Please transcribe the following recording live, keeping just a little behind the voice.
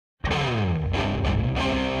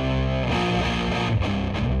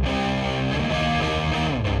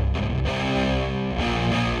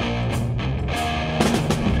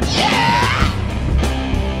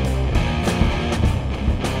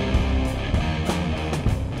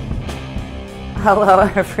Hello,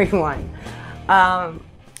 everyone.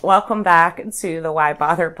 Welcome back to the Why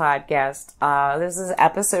Bother podcast. This is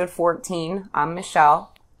episode 14. I'm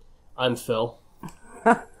Michelle. I'm Phil.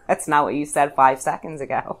 That's not what you said 5 seconds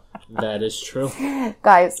ago. That is true.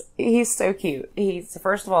 Guys, he's so cute.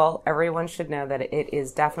 First of all, everyone should know that it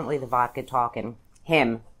is definitely the vodka talking.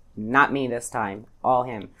 Him. Not me this time. All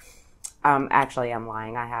him. Actually, I'm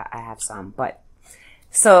lying. I have some. But,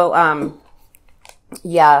 so,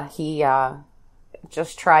 yeah, he,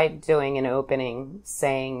 just tried doing an opening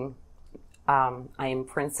saying, I am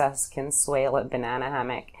Princess Consuela Banana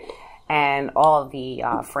Hammock. And all of the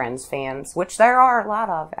Friends fans, which there are a lot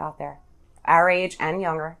of out there, our age and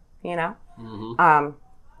younger, you know,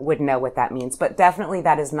 would know what that means. But definitely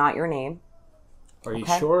that is not your name. Are you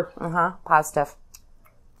sure? Positive.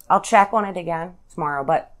 I'll check on it again tomorrow,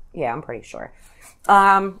 but yeah, I'm pretty sure.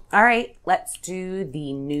 All right, let's do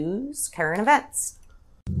the news, current events.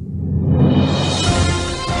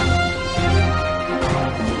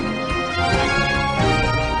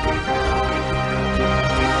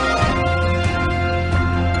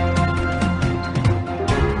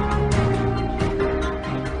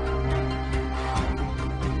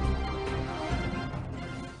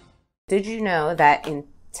 Did you know that in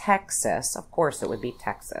Texas, of course it would be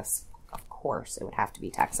Texas. Of course it would have to be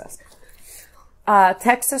Texas.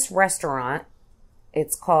 Texas restaurant,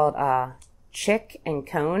 it's called Chick and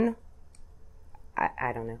Cone.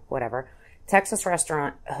 I don't know, whatever. Texas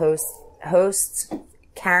restaurant hosts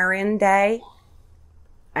Karen Day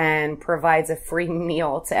and provides a free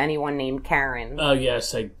meal to anyone named Karen. Oh,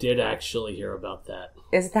 yes, I did actually hear about that.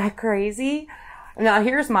 Is that crazy? Now,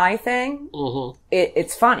 here's my thing.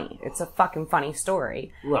 It's funny. It's a fucking funny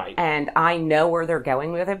story. Right. And I know where they're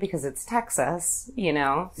going with it because it's Texas, you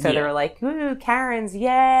know? So they're like, ooh, Karens,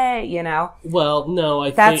 yay, you know? Well, no, I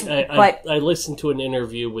listened to an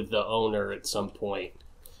interview with the owner at some point,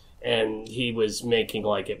 and he was making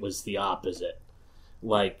like it was the opposite.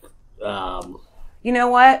 Like, you know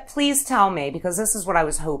what? Please tell me, because this is what I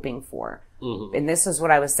was hoping for. And this is what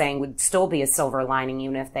I was saying would still be a silver lining,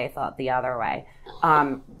 even if they thought the other way.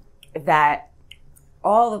 That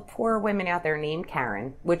all the poor women out there named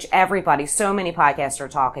Karen, which everybody, so many podcasts are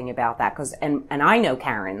talking about that, and I know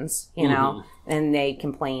Karens, you know, and they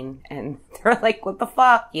complain, and they're like, what the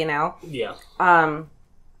fuck, you know? Yeah.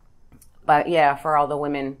 But yeah, for all the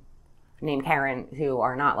women named Karen who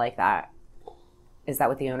are not like that. Is that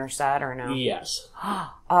what the owner said, or no? Yes.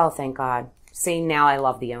 Oh, thank God. See, now I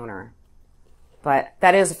love the owner. But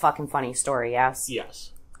that is a fucking funny story, yes?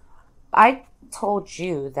 Yes. I told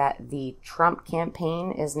you that the Trump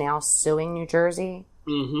campaign is now suing New Jersey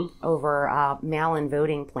over mail-in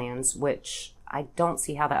voting plans, which I don't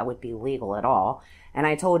see how that would be legal at all. And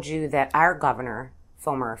I told you that our governor,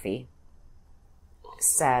 Phil Murphy,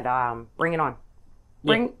 said, bring it on.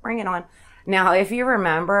 Bring it on. Now, if you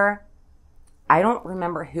remember, I don't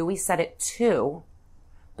remember who he said it to,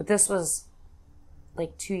 but this was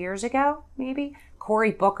like 2 years ago, maybe.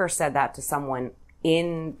 Cory Booker said that to someone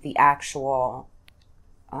in the actual,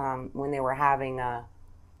 when they were having a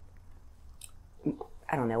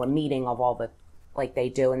meeting of all the, like they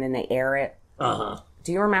do, and then they air it.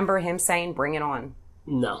 Do you remember him saying, bring it on?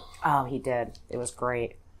 No. Oh, he did. It was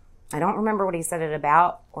great. I don't remember what he said it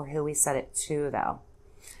about or who he said it to, though.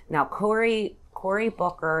 Now, Cory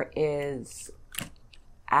Booker is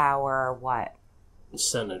our what?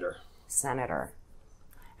 Senator.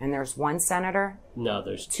 And there's one senator? No,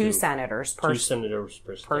 there's two senators per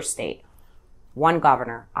state. One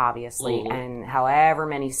governor, obviously, and however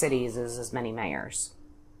many cities is as many mayors.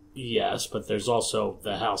 Yes, but there's also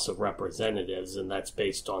the House of Representatives, and that's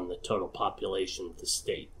based on the total population of the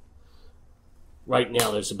state. Right now,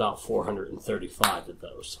 there's about 435 of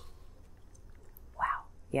those. Wow.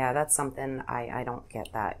 Yeah, that's something I don't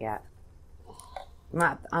get that yet.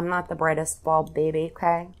 I'm not the brightest bulb, baby,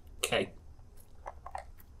 okay? Okay.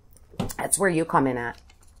 That's where you come in at.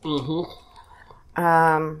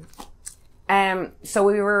 And so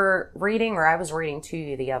we were reading, or I was reading to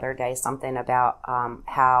you the other day, something about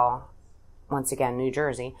how, once again, New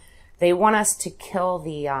Jersey, they want us to kill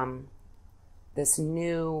the this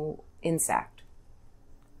new insect.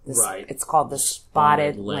 Right. It's called the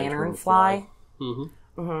spotted lanternfly.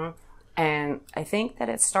 And I think that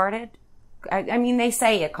it started. I mean, they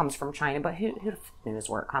say it comes from China, but who knows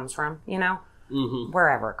where it comes from? You know,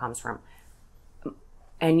 wherever it comes from.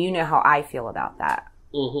 And you know how I feel about that.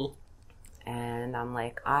 And I'm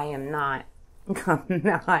like, I'm not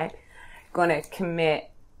going to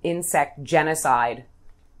commit insect genocide.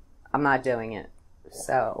 I'm not doing it.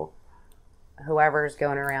 So whoever's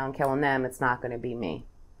going around killing them, it's not going to be me.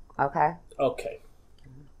 Okay? Okay.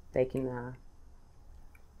 They can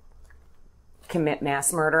commit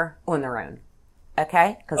mass murder on their own.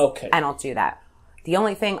 Okay? Because Okay. I don't do that. The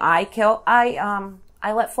only thing I kill, I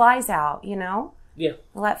let flies out, you know? Yeah.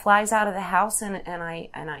 I let flies out of the house and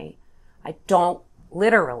I don't,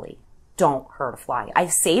 literally don't hurt a fly. I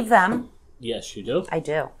save them. Yes, you do. I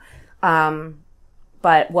do.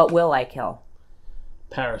 But what will I kill?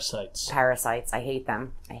 Parasites. Parasites. I hate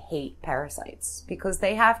them. I hate parasites because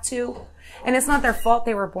they have to, and it's not their fault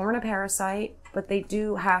they were born a parasite, but they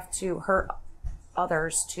do have to hurt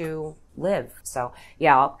others to live. So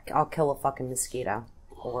yeah, I'll kill a fucking mosquito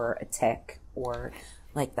or a tick or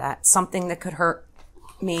like that. Something that could hurt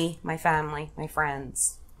me, my family, my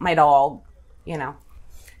friends, my dog, you know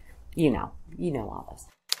all this.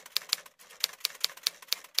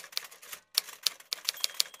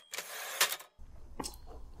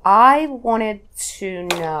 I wanted to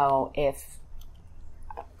know if,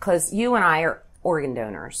 because you and I are organ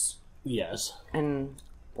donors, Yes. and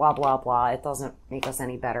blah, blah, blah, it doesn't make us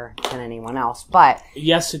any better than anyone else, but...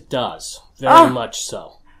 Yes, it does. Very much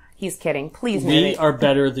so. He's kidding. Please We admit it. are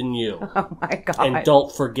better than you. Oh my God. And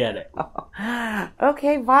don't forget it.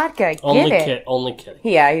 Okay, vodka, get it. Only kidding.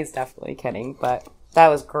 Yeah, he's definitely kidding, but that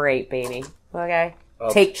was great, baby. Okay?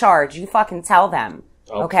 Okay. Take charge. You fucking tell them.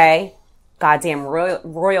 Okay? Goddamn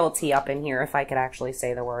royalty up in here. If I could actually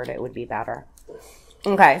say the word, it would be better.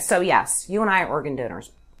 Okay, so yes, you and I are organ donors,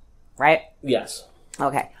 right? Yes.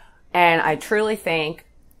 Okay. And I truly think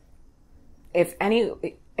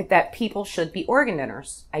that people should be organ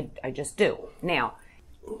donors. I just do. Now,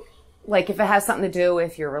 like if it has something to do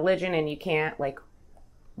with your religion and you can't, like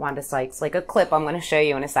Wanda Sykes, like a clip I'm going to show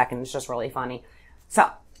you in a second. It's just really funny. So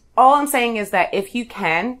all I'm saying is that if you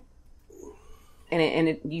can,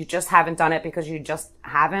 you just haven't done it because you just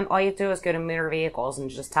haven't, all you do is go to motor vehicles and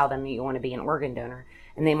just tell them that you want to be an organ donor.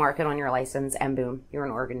 And they mark it on your license and boom, you're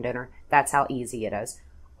an organ donor. That's how easy it is.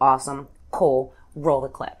 Awesome. Cool. Roll the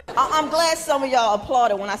clip. I'm glad some of y'all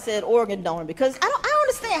applauded when I said organ donor because I don't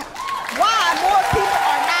understand why more people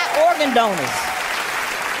are not organ donors.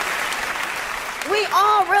 We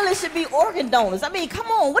all really should be organ donors. I mean, come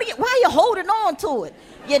on, why are you holding on to it?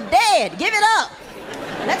 You're dead. Give it up.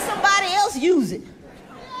 Let somebody else use it.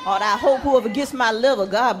 Or I hope whoever gets my liver,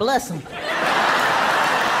 God bless them.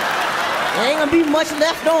 There ain't gonna be much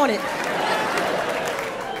left on it.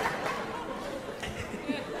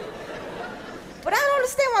 But I don't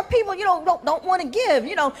understand why people, don't want to give,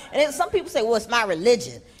 And then some people say, well, it's my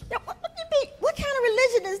religion. What kind of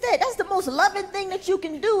religion is that? That's the most loving thing that you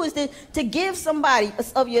can do is to give somebody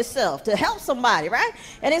of yourself, to help somebody, right?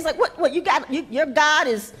 And it's like, what your God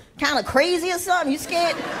is kind of crazy or something? You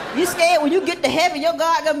scared when you get to heaven, your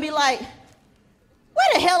God gonna be like, where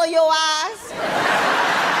the hell are your eyes?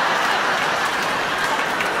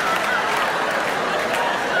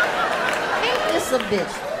 Ain't this a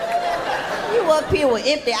bitch? You up here with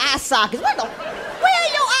empty eye sockets. Where are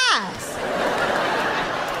your eyes?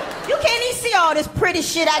 You can't even see all this pretty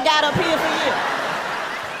shit I got up here for you.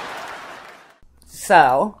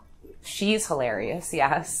 So, she's hilarious,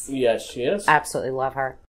 yes. Yes, she is. Absolutely love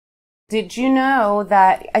her. Did you know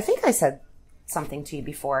that, I think I said something to you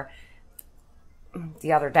before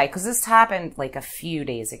the other day, because this happened like a few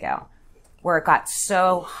days ago, where it got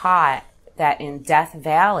so hot that in Death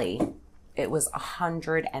Valley, it was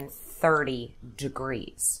 130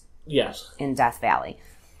 degrees. Yes. In Death Valley.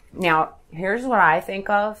 Now, here's what I think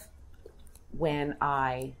of when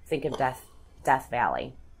I think of Death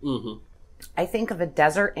Valley. Mm-hmm. I think of a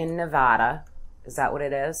desert in Nevada. Is that what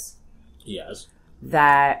it is? Yes.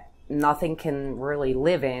 That nothing can really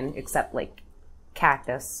live in except like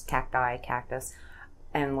cactus,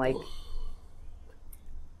 and like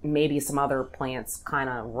maybe some other plants kind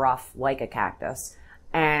of rough like a cactus.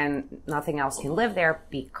 And nothing else can live there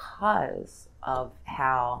because of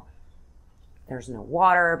how there's no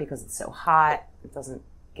water, because it's so hot, it doesn't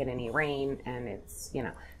get any rain, and it's,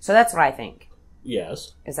 So that's what I think.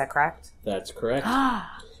 Yes. Is that correct? That's correct.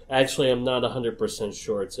 Actually, I'm not 100%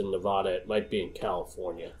 sure it's in Nevada. It might be in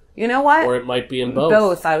California. You know what? Or it might be in both.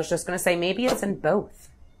 Both. I was just going to say maybe it's in both.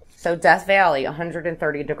 So Death Valley,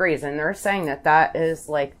 130 degrees. And they're saying that is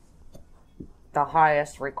like the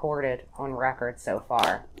highest recorded on record so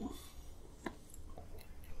far.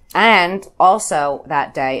 And also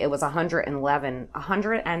that day, it was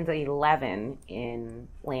 111 in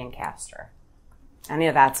Lancaster. I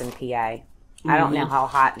know that's in PA. I don't know how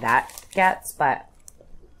hot that gets, but...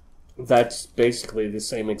 That's basically the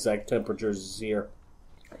same exact temperatures as here.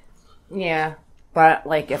 Yeah, but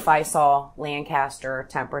like if I saw Lancaster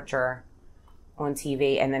temperature on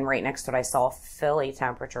TV and then right next to it I saw Philly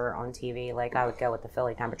temperature on TV, like I would go with the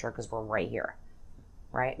Philly temperature because we're right here,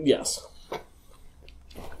 right? Yes.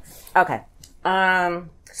 Okay,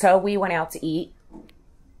 So we went out to eat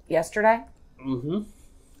yesterday.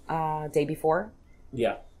 Mm-hmm. Day before.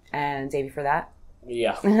 Yeah. And day before that.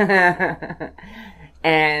 Yeah.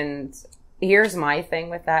 And here's my thing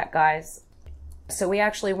with that, guys. So we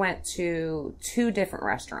actually went to 2 different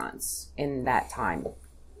restaurants in that time.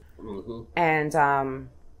 Mm-hmm.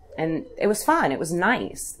 And it was fun. It was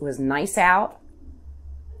nice. It was nice out.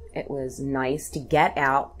 It was nice to get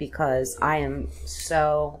out because I am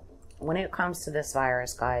so, when it comes to this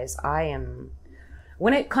virus, guys,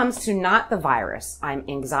 when it comes to not the virus, I'm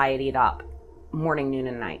anxietied up morning, noon,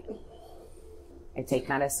 and night. I take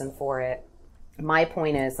medicine for it. My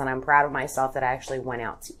point is that I'm proud of myself that I actually went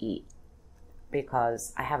out to eat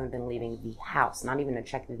because I haven't been leaving the house, not even to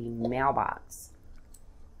check the mailbox.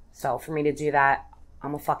 So for me to do that,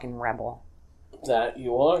 I'm a fucking rebel. That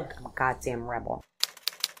you are? I'm a goddamn rebel.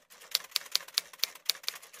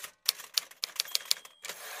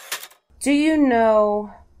 Do you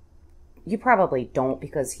know, you probably don't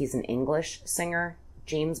because he's an English singer,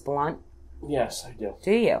 James Blunt? Yes, I do.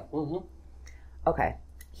 Do you? Mm-hmm. Okay.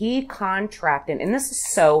 He contracted, and this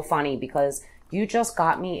is so funny because you just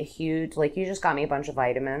got me you just got me a bunch of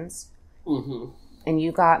vitamins. Mm-hmm. And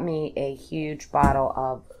you got me a huge bottle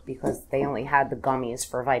of, because they only had the gummies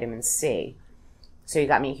for vitamin C. So you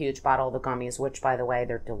got me a huge bottle of the gummies, which, by the way,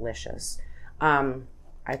 they're delicious. I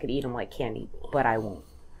could eat them like candy, but I won't.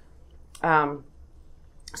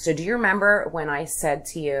 So do you remember when I said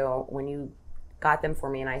to you, when you got them for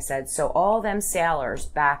me, and I said, so all them sailors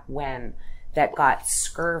back when that got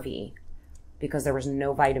scurvy because there was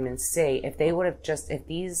no vitamin C, if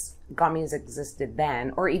these gummies existed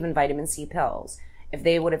then, or even vitamin C pills, if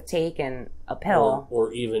they would have taken a pill,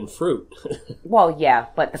 or even fruit. Well, yeah,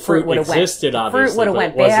 but the fruit would have existed, obviously. Fruit would have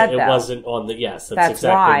went bad. It wasn't on the. Yes, that's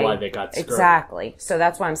exactly why they got scurvy. Exactly. So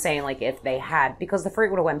that's why I'm saying, like, if they had, because the fruit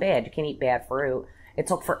would have went bad. You can't eat bad fruit. It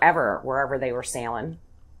took forever wherever they were sailing.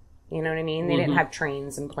 You know what I mean? They didn't have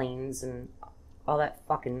trains and planes and all that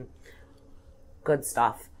fucking good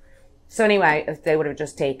stuff. So anyway, if they would have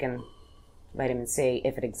just taken vitamin C,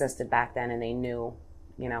 if it existed back then, and they knew,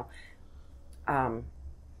 you know.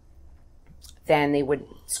 Then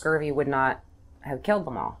scurvy would not have killed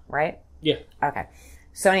them all, right? Yeah. Okay.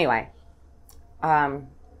 So anyway,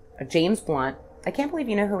 James Blunt, I can't believe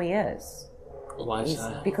you know who he is. Why is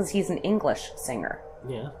that? Because he's an English singer.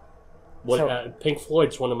 Yeah. Pink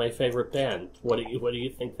Floyd's one of my favorite bands. What do you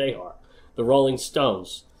think they are? The Rolling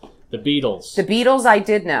Stones, the Beatles. The Beatles I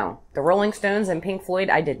did know. The Rolling Stones and Pink Floyd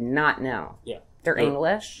I did not know. Yeah. They're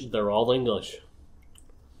English? They're all English.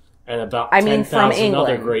 And about 10,000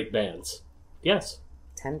 other great bands. Yes.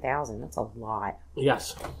 10,000, that's a lot.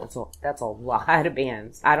 Yes. That's a lot of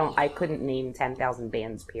bands. I couldn't name 10,000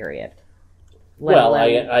 bands, period. Well, I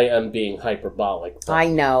am being hyperbolic. But... I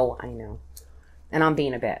know. And I'm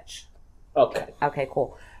being a bitch. Okay,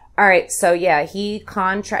 cool. All right, so yeah,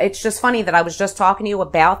 it's just funny that I was just talking to you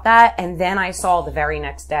about that, and then I saw the very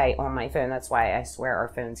next day on my phone, that's why I swear our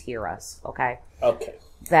phones hear us, okay? Okay.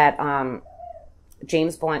 That,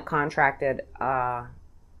 James Blunt contracted,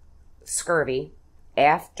 scurvy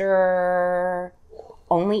after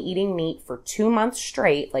only eating meat for 2 months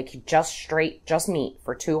straight, like just meat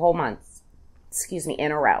for 2 whole months,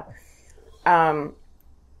 in a row,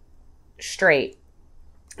 straight,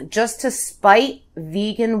 just to spite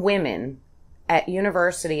vegan women at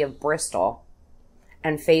University of Bristol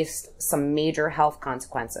and faced some major health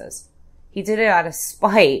consequences. He did it out of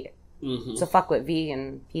spite to fuck with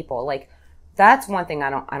vegan people. Like, that's one thing I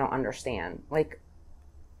don't understand. Like,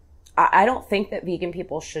 I don't think that vegan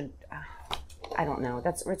people should, I don't know.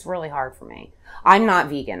 It's really hard for me. I'm not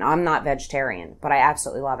vegan. I'm not vegetarian, but I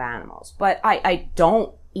absolutely love animals. But I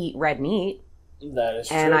don't eat red meat. That is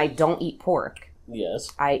true. And I don't eat pork. Yes.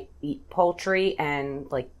 I eat poultry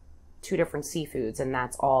and like 2 different seafoods, and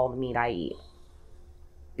that's all the meat I eat.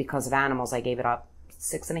 Because of animals, I gave it up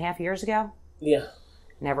 6.5 years ago. Yeah.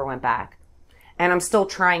 Never went back. And I'm still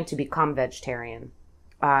trying to become vegetarian,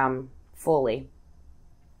 fully.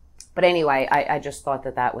 But anyway, I just thought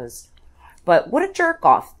that was, but what a jerk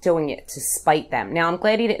off doing it to spite them. Now, I'm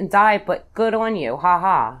glad he didn't die, but good on you. Ha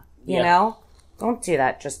ha. You know? Don't do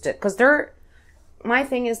that because my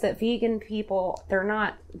thing is that vegan people,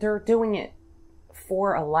 they're doing it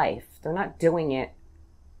for a life. They're not doing it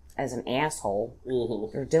as an asshole.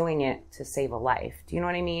 Mm-hmm. They're doing it to save a life. Do you know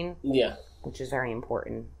what I mean? Yeah. Which is very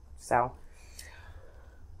important. So,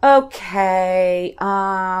 okay.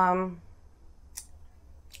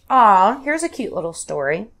 Here's a cute little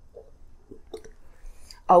story.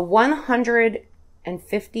 A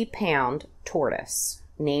 150-pound tortoise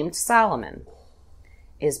named Solomon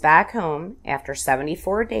is back home after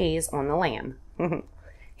 74 days on the lam.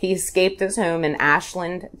 He escaped his home in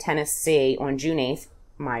Ashland, Tennessee on June 8th,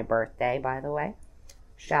 my birthday, by the way.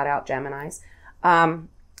 Shout out Geminis.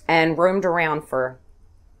 And roamed around for,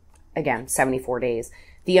 again, 74 days.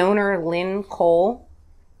 The owner, Lynn Cole,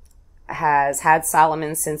 has had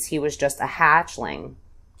Solomon since he was just a hatchling,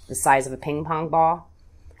 the size of a ping pong ball.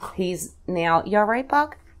 He's now, you all right,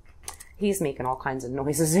 Buck? He's making all kinds of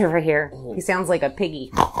noises over here. He sounds like a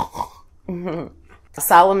piggy.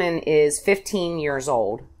 Solomon is 15 years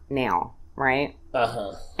old now, right?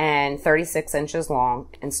 Uh-huh. And 36 inches long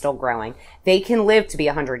and still growing. They can live to be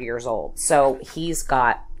 100 years old. So he's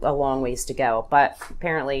got a long ways to go. But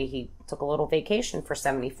apparently he took a little vacation for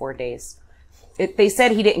 74 days. They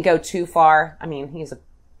said he didn't go too far. I mean, he's a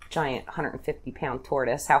giant 150-pound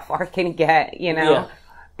tortoise. How far can he get, you know? Yeah.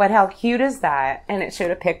 But how cute is that? And it showed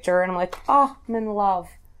a picture, and I'm like, oh, I'm in love.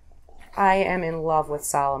 I am in love with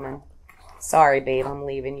Solomon. Sorry, babe, I'm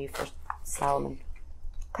leaving you for Solomon.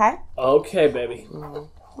 Okay? Okay, baby.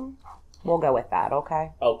 Mm-hmm. We'll go with that,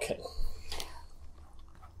 okay? Okay.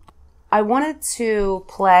 I wanted to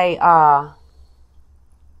play a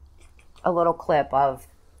little clip of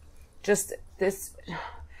just this.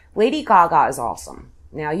 Lady Gaga is awesome.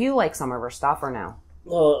 Now, you like some of her stuff or no?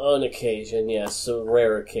 Well, on occasion, yes. A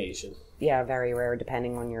rare occasion. Yeah, very rare,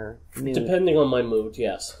 depending on your mood. Depending on my mood,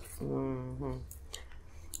 yes. Mm-hmm.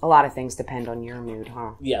 A lot of things depend on your mood,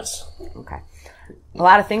 huh? Yes. Okay. A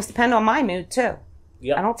lot of things depend on my mood, too.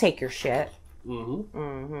 Yep. I don't take your shit. Mm-hmm.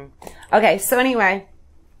 Mm-hmm. Okay, so anyway,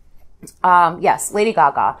 yes, Lady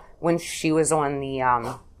Gaga, when she was on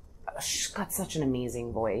the, she's got such an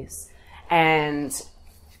amazing voice. And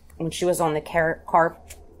when she was on the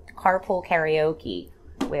carpool karaoke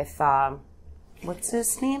with, what's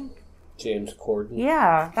his name? James Corden.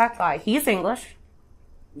 Yeah, that guy. He's English.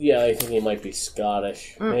 Yeah, I think he might be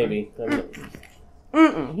Scottish. Mm-mm. Maybe.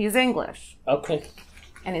 He's English. Okay.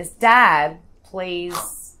 And his dad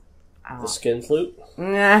plays... the skin flute?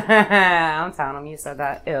 I'm telling him you said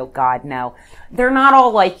that. Oh, God, no. They're not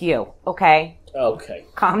all like you, okay? Okay.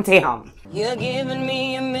 Calm down. You're giving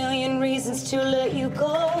me a million reasons to let you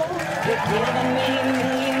go. You're giving me a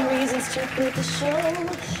million reasons to quit the show.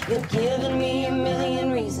 You're giving me a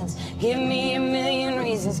million reasons. Give me a million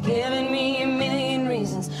reasons. Giving me a million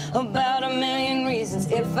reasons. About a million reasons.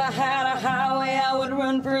 If I had a highway, I would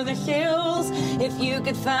run for the hills. If you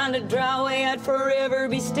could find a dry way, I'd forever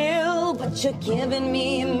be still. But you're giving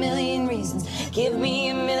me a million reasons. Give me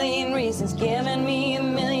a million reasons. Giving me a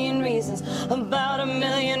million reasons. About a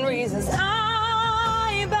million reasons.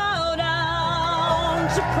 I bow down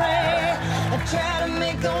to pray. I try to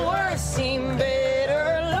make the worst seem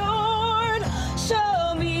better. Lord,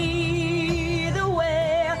 show me the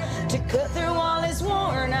way to cut through all this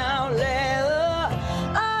worn out leather.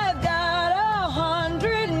 I've got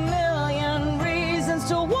 100 million reasons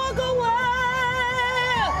to walk away.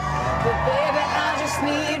 But baby, I just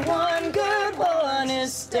need one good one to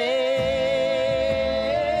stay.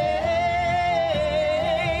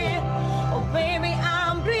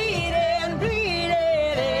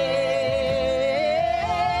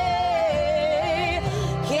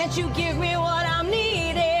 You give me what I'm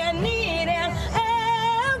needing.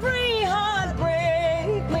 Every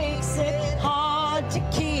heartbreak makes it hard to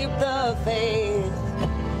keep the faith.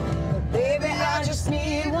 But baby, I just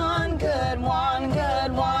need one good, one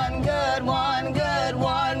good, one good, one good,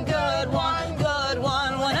 one good, one good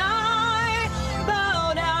one. When I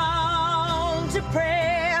bow down to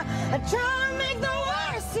prayer, I try to make the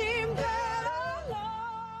worst seem better, Lord.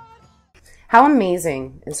 How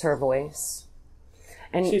amazing is her voice?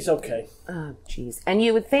 And, she's okay. Oh, jeez. And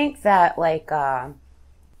you would think that, like, that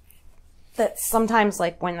sometimes,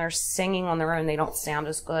 like, when they're singing on their own, they don't sound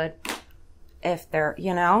as good if they're,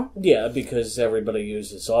 you know? Yeah, because everybody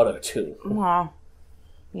uses auto-tune. Well,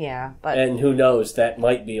 yeah, but... And who knows, that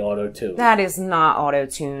might be auto-tune. That is not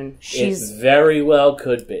auto-tune. It very well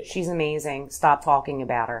could be. She's amazing. Stop talking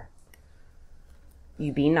about her.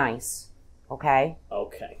 You be nice. Okay?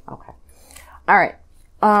 Okay. Okay. All right.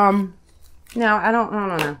 No, I don't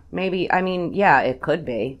know. Maybe, I mean, yeah, it could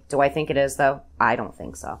be. Do I think it is, though? I don't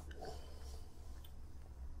think so.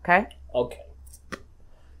 Okay? Okay.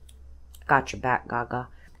 Got your back, Gaga.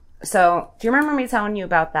 So, do you remember me telling you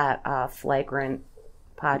about that Flagrant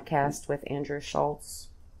podcast with Andrew Schultz?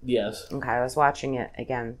 Yes. Okay, I was watching it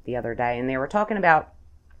again the other day, and they were talking about,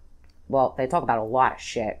 well, they talk about a lot of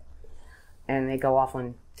shit. And they go off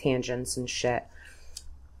on tangents and shit.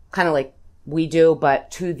 Kind of like we do, but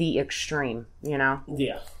to the extreme, you know?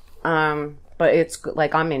 Yeah. But it's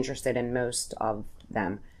like I'm interested in most of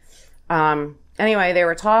them. Anyway, they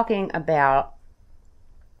were talking about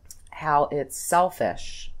how it's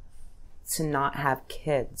selfish to not have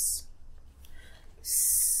kids.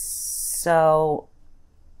 So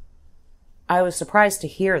I was surprised to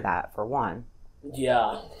hear that, for one.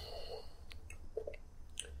 Yeah.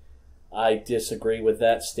 I disagree with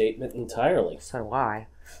that statement entirely. So do I.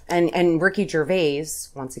 And Ricky Gervais,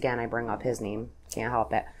 once again I bring up his name, can't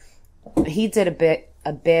help it. He did a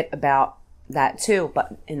bit about that too,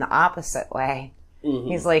 but in the opposite way. Mm-hmm.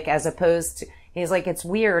 He's like, as opposed to, he's like, it's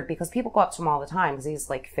weird because people go up to him all the time because he's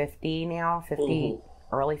like 50 now, 50,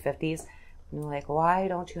 mm-hmm. early 50s. And they're like, why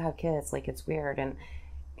don't you have kids? Like, it's weird. And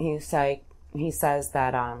he's like, he says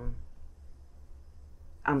that, I'm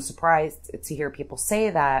surprised to hear people say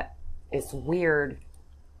that. It's weird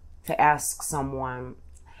to ask someone,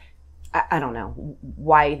 I don't know,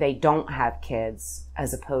 why they don't have kids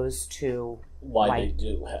as opposed to why they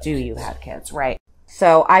do have kids. You have kids, right?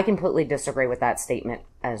 So I completely disagree with that statement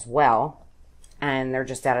as well. And they're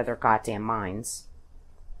just out of their goddamn minds.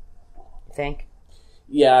 You think?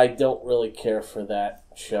 Yeah, I don't really care for that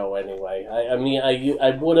show anyway. I mean,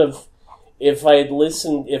 I would have, if I had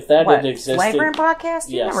listened, if that had existed. Slayground podcast?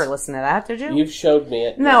 You yes. never listened to that, did you? You've showed me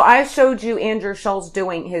it. No, I showed you Andrew Schultz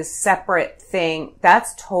doing his separate thing.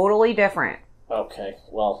 That's totally different. Okay,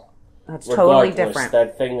 well. That's totally different.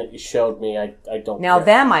 That thing that you showed me, I don't Now, care.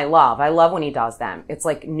 them I love. I love when he does them. It's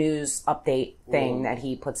like news update thing that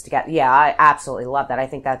he puts together. Yeah, I absolutely love that. I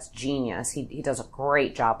think that's genius. He does a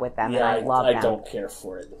great job with them, and I love them. I don't care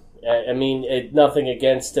for it. I mean, nothing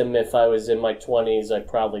against him. If I was in my 20s, I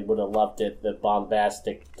probably would have loved it. The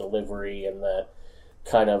bombastic delivery and the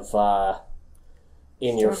kind of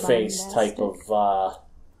in-your-face type of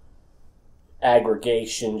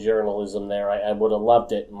aggregation journalism there. I would have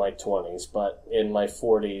loved it in my 20s, but in my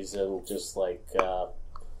 40s, and just like,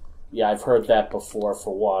 yeah, I've heard that before,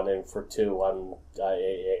 for one, and for two,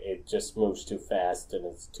 it just moves too fast, and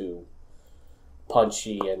it's too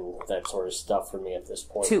punchy and that sort of stuff for me at this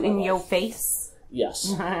point. Too in your face?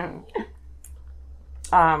 Yes. I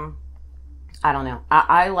don't know.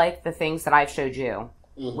 I like the things that I've showed you,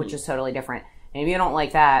 mm-hmm. which is totally different. And if you don't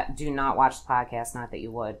like that, do not watch the podcast. Not that you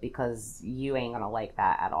would, because you ain't going to like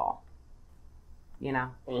that at all. You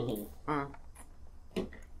know? Mm-hmm.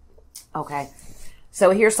 Okay.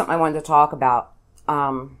 So here's something I wanted to talk about.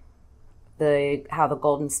 How the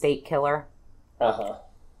Golden State Killer.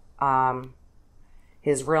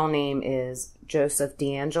 His real name is Joseph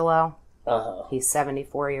DeAngelo. He's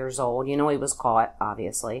 74 years old. You know he was caught,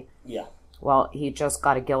 obviously. Yeah. Well, he just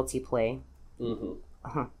got a guilty plea.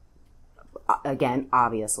 Mm-hmm. Again,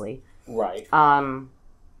 obviously. Right.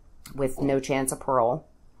 With no chance of parole.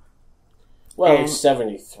 Well, he's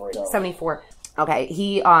 73. 74. Okay.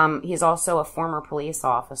 He's also a former police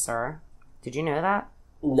officer. Did you know that?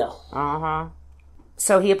 No.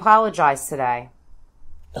 So he apologized today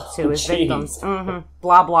to his victims.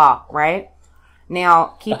 Blah, blah, right?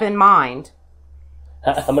 Now, keep in mind.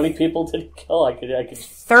 How many people did he kill? I could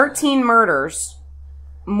 13 murders,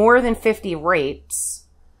 more than 50 rapes.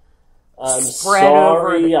 I'm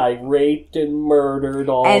sorry, I raped and murdered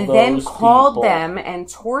all those people. And then called them and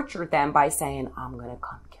tortured them by saying, I'm going to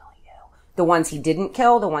come kill you. The ones he didn't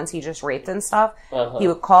kill, the ones he just raped and stuff, he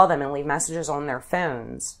would call them and leave messages on their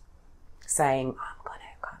phones saying, I'm going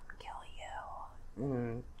to come kill you.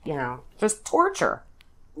 And, you know, just torture.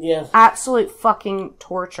 Yeah. Absolute fucking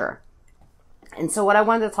torture. And so what I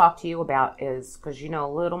wanted to talk to you about is, because you know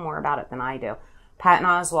a little more about it than I do, Patton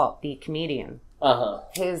Oswalt, the comedian.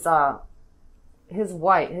 His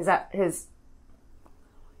wife,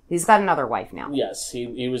 he's got another wife now. Yes,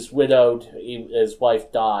 he was widowed. His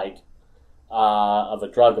wife died of a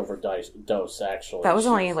drug overdose, actually. That was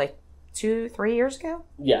only like 2-3 years ago?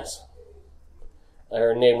 Yes.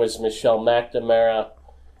 Her name was Michelle McNamara,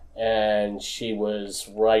 and she was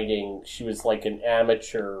like an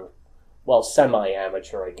amateur, well,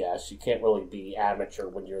 semi-amateur, I guess. You can't really be amateur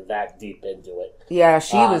when you're that deep into it. Yeah,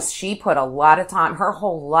 she put a lot of time, her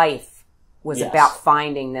whole life was about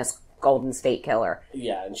finding this Golden State Killer.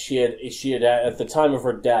 Yeah, and she had at the time of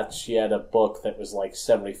her death, she had a book that was like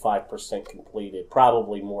 75% completed,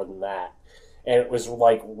 probably more than that. And it was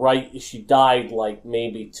like she died like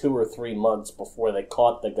maybe 2 or 3 months before they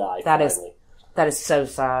caught the guy. That is so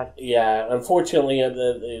sad. Yeah, unfortunately,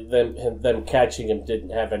 them catching him didn't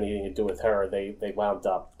have anything to do with her. They wound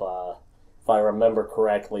up, if I remember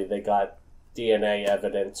correctly, they got DNA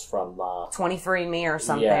evidence from 23andMe or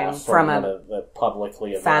something, yeah, from a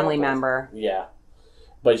publicly available family member. Yeah,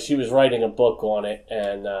 but she was writing a book on it,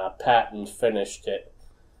 and Patton finished it,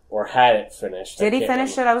 or had it finished. Did he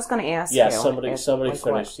finish it? I was going to ask you. Yeah, somebody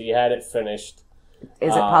finished. He had it finished.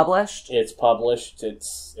 Is it published? It's published.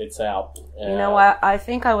 It's out. You know what? I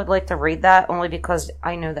think I would like to read that only because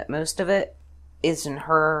I know that most of it is in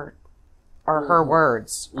her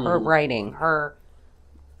words, her writing, her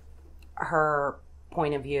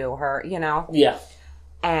point of view, her, you know? Yeah.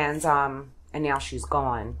 And now she's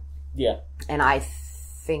gone. Yeah. And I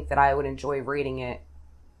think that I would enjoy reading it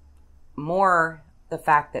more, the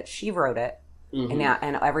fact that she wrote it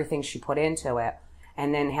and everything she put into it,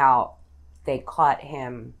 and then how they caught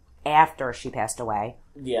him after she passed away.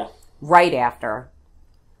 Yeah. Right after.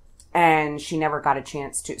 And she never got a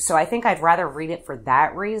chance to. So I think I'd rather read it for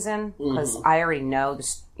that reason, because I already know the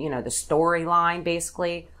storyline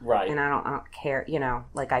basically. Right. And I don't care,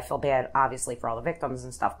 like I feel bad obviously for all the victims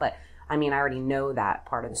and stuff, but I mean, I already know that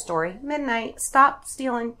part of the story. Midnight, stop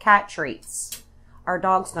stealing cat treats. Our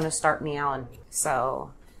dog's going to start meowing.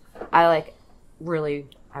 So I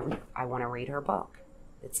want to read her book.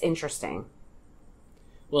 It's interesting.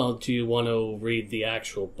 Well, do you want to read the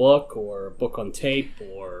actual book, or a book on tape,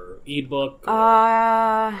 or ebook? You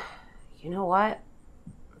know what?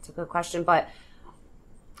 That's a good question, but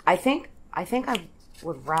I think I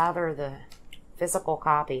would rather the physical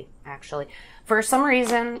copy, actually. For some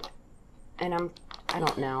reason, and I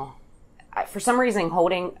don't know. For some reason,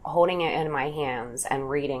 holding it in my hands and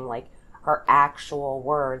reading like her actual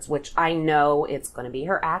words, which I know it's going to be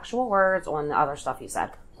her actual words on the other stuff you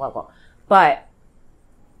said, blah blah, but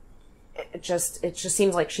it just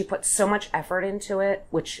seems like she put so much effort into it,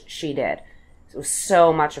 which she did. It was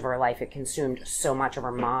so much of her life. It consumed so much of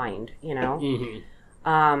her mind, that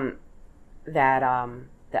the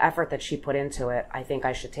effort that she put into it, I think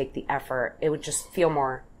I should take the effort. It would just feel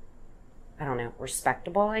more, I don't know,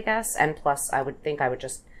 respectable, I guess. And plus, I would think I would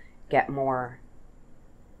just get more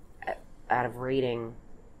out of reading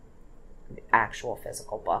the actual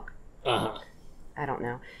physical book. I don't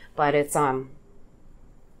know. But it's a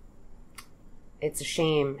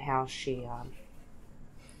shame how she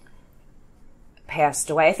passed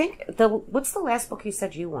away. I think what's the last book you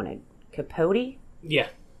said you wanted? Capote? Yeah.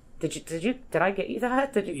 Did I get you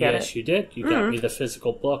that? Did you get it? Yes, you did. You got me the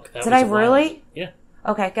physical book. Did I really? Yeah.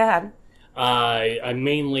 Okay, go ahead. I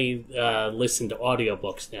mainly listen to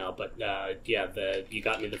audiobooks now, but you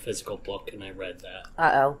got me the physical book, and I read that.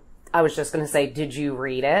 Uh-oh. I was just going to say, did you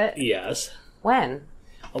read it? Yes. When?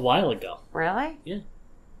 A while ago. Really? Yeah.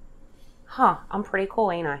 Huh. I'm pretty cool,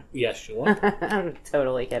 ain't I? Yes, you are. I'm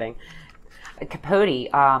totally kidding. Capote,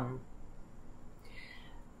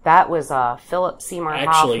 that was Philip Seymour Hoffman.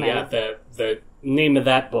 Actually, yeah, the name of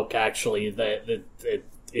that book, actually,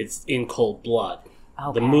 it's In Cold Blood.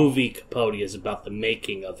 Okay. The movie Capote is about the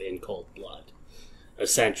making of In Cold Blood,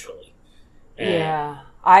 essentially. And yeah.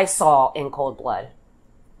 I saw In Cold Blood.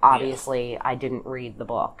 Obviously, I didn't read the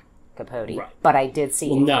book, Capote. Right. But I did see...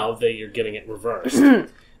 Well, no, you're getting it reversed.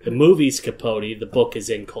 The movie's Capote, the book is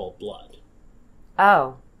In Cold Blood.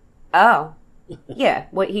 Oh. Yeah,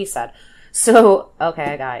 what he said. So, okay,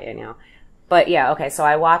 I got it now. But yeah, okay, so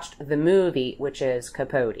I watched the movie, which is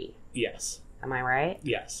Capote. Yes. Am I right?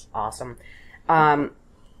 Yes. Awesome.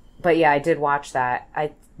 But yeah, I did watch that.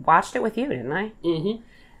 I watched it with you, didn't I? Mm-hmm.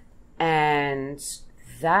 And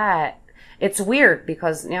that, it's weird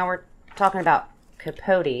because now we're talking about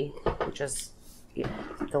Capote, which is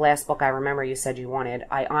the last book I remember you said you wanted.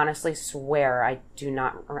 I honestly swear I do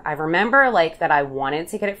not, I remember like that I wanted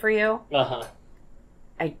to get it for you. Uh-huh.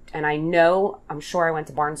 I know, I'm sure I went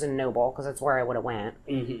to Barnes & Noble because that's where I would have went.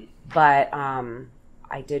 Mm-hmm. But,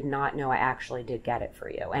 I did not know I actually did get it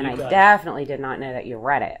for you. And I definitely did not know that you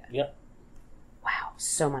read it. Yep. Wow,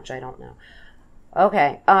 so much I don't know.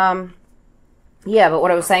 Okay. Yeah, but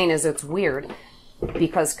what I was saying is it's weird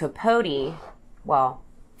because Capote, well,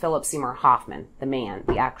 Philip Seymour Hoffman, the man,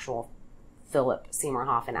 the actual Philip Seymour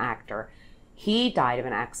Hoffman actor, he died of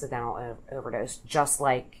an accidental overdose, just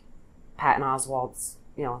like Patton Oswalt's,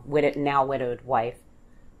 now widowed wife.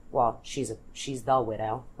 Well, she's the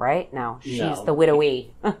widow, right? No, she's the widowee.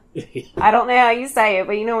 I don't know how you say it,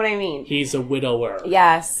 but you know what I mean. He's a widower.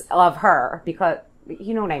 Yes, of her, because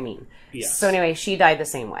you know what I mean. Yes. So anyway, she died the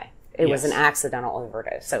same way. It was an accidental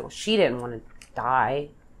overdose, so she didn't want to die.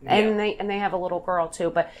 And they have a little girl too,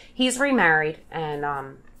 but he's remarried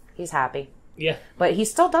and he's happy. Yeah. But he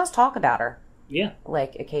still does talk about her. Yeah.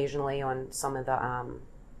 Like occasionally on some of the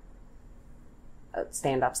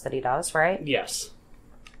stand-ups that he does, right? Yes.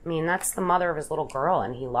 I mean, that's the mother of his little girl,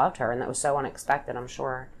 and he loved her, and that was so unexpected, I'm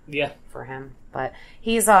sure. Yeah. For him. But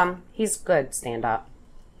he's good stand-up.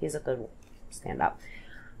 He's a good stand-up.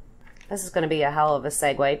 This is going to be a hell of a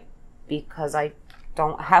segue, because I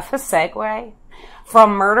don't have a segue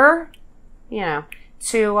from murder,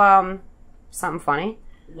 to something funny.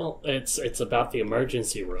 Well, it's about the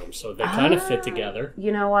emergency room, so they kind of fit together.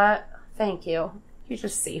 You know what? Thank you. You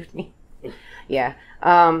just saved me. Yeah.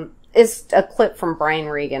 It's a clip from Brian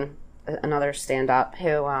Regan, another stand-up,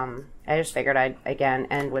 who I just figured I'd, again,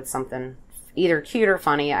 end with something either cute or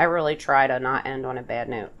funny. I really try to not end on a bad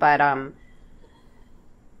note. But,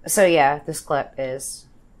 so yeah, this clip is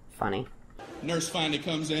funny. Nurse finally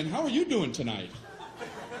comes in. How are you doing tonight?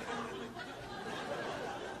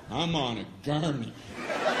 I'm on a gurney.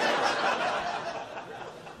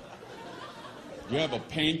 You have a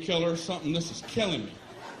painkiller or something? This is killing me.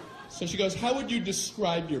 So she goes, how would you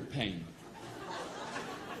describe your pain?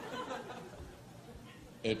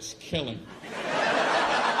 It's killing me.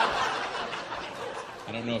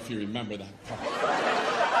 I don't know if you remember that part.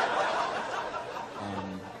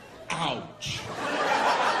 Ouch.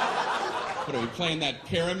 What, are we playing that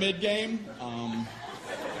pyramid game?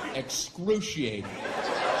 Excruciating.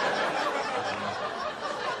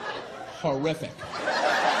 Horrific.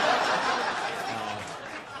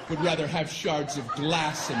 Would rather have shards of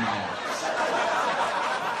glass in my eyes.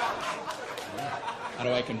 How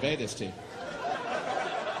do I convey this to you?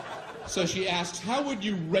 So she asks, how would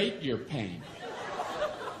you rate your pain?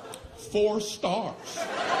 4 stars.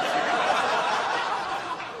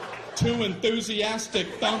 2 enthusiastic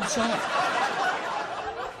thumbs up.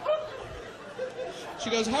 She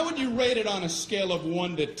goes, how would you rate it on a scale of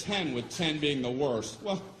 1 to 10, with 10 being the worst?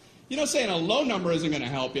 Well, you know, saying a low number isn't going to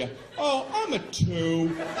help you. Oh, I'm a 2.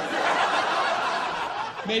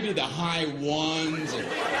 Maybe the high 1s, and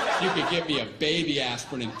you could give me a baby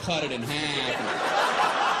aspirin and cut it in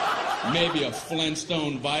half. And maybe a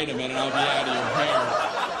Flintstone vitamin and I'll be out of your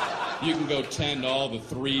hair. You can go 10 to all the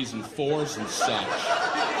 3s and 4s and such.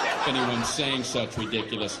 If anyone's saying such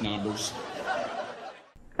ridiculous numbers.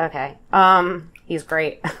 Okay. He's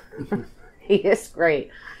great. He is great.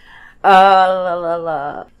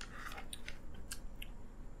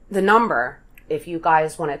 The number, if you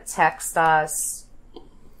guys want to text us,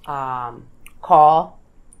 call,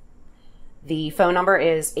 the phone number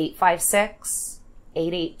is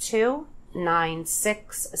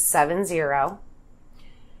 856-882-9670.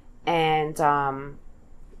 And,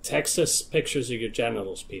 text us pictures of your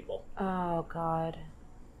genitals, people. oh, God.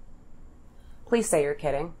 Please say you're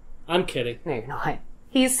kidding. I'm kidding. No, you're not.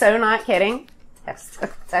 He's so not kidding. Text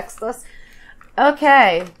us.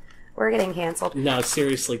 Okay. We're getting canceled. No,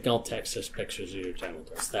 seriously, don't text us pictures of your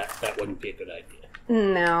genitals. That wouldn't be a good idea.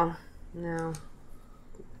 No.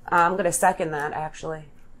 I'm going to second that, actually.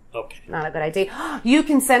 Okay. Not a good idea. You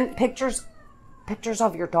can send pictures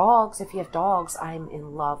of your dogs if you have dogs. I'm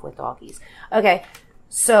in love with doggies. Okay.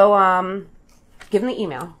 So, give them the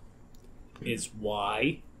email. It's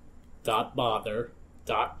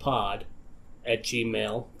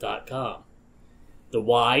y.bother.pod@gmail.com. The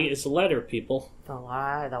Y is a letter, people. The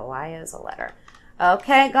Y is a letter.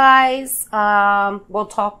 Okay, guys. We'll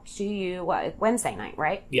talk to you Wednesday night,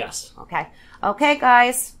 right? Yes. Okay,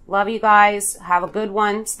 guys. Love you guys. Have a good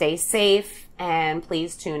one. Stay safe. And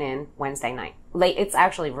please tune in Wednesday night. Late. It's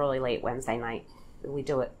actually really late Wednesday night.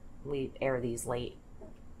 We air these late.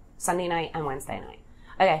 Sunday night and Wednesday night.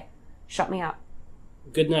 Okay. Shut me up.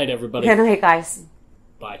 Good night, everybody. Good night, guys.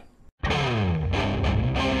 Bye.